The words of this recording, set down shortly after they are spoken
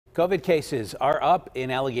COVID cases are up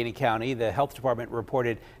in Allegheny County. The health department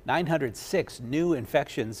reported 906 new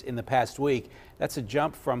infections in the past week. That's a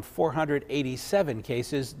jump from 487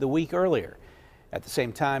 cases the week earlier. At the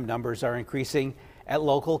same time, numbers are increasing at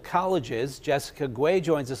local colleges. Jessica Guay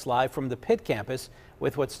joins us live from the Pitt campus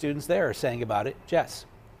with what students there are saying about it. Jess.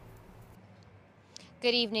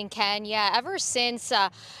 Good evening, Ken. Yeah, ever since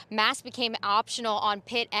masks became optional on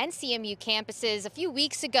Pitt and CMU campuses a few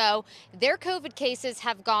weeks ago, their COVID cases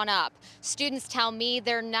have gone up. Students tell me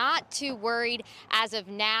they're not too worried as of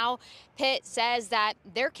now. Pitt says that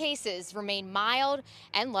their cases remain mild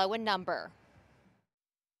and low in number.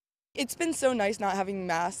 It's been so nice not having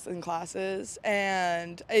masks in classes,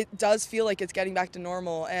 and it does feel like it's getting back to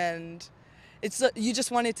normal, and you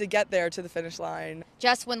just want it to get there to the finish line.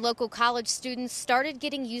 Just when local college students started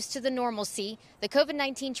getting used to the normalcy, the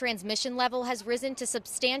COVID-19 transmission level has risen to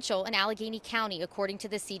substantial in Allegheny County, according to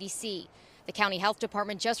the CDC. The county health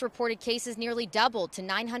department just reported cases nearly doubled to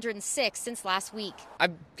 906 since last week.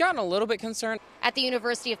 I've gotten a little bit concerned. At the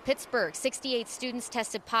University of Pittsburgh, 68 students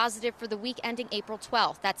tested positive for the week ending April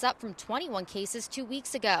 12th. That's up from 21 cases 2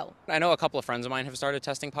 weeks ago. I know a couple of friends of mine have started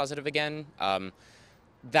testing positive again.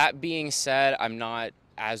 That being said, I'm not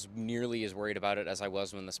as nearly as worried about it as I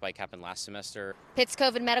was when the spike happened last semester. Pitt's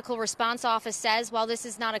COVID Medical Response Office says while this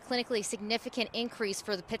is not a clinically significant increase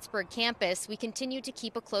for the Pittsburgh campus, we continue to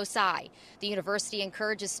keep a close eye. The university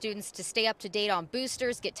encourages students to stay up to date on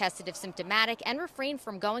boosters, get tested if symptomatic, and refrain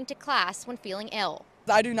from going to class when feeling ill.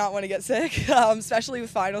 I do not want to get sick, especially with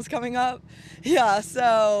finals coming up. Yeah,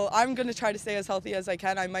 so I'm going to try to stay as healthy as I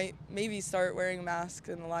can. I might maybe start wearing a mask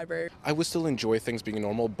in the library. I would still enjoy things being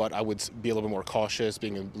normal, but I would be a little bit more cautious,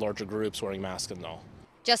 being in larger groups, wearing masks and all.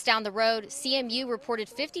 Just down the road, CMU reported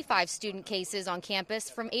 55 student cases on campus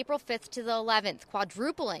from April 5th to the 11th,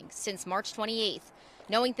 quadrupling since March 28th.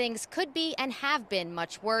 Knowing things could be and have been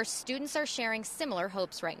much worse, students are sharing similar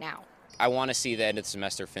hopes right now. I want to see the end of the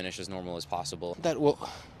semester finish as normal as possible. That we'll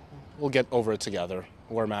get over it together,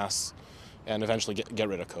 wear masks, and eventually get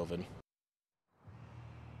rid of COVID.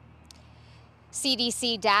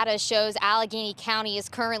 CDC data shows Allegheny County is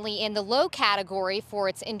currently in the low category for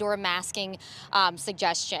its indoor masking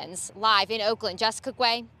suggestions. Live in Oakland, Jessica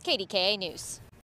Guay, KDKA News.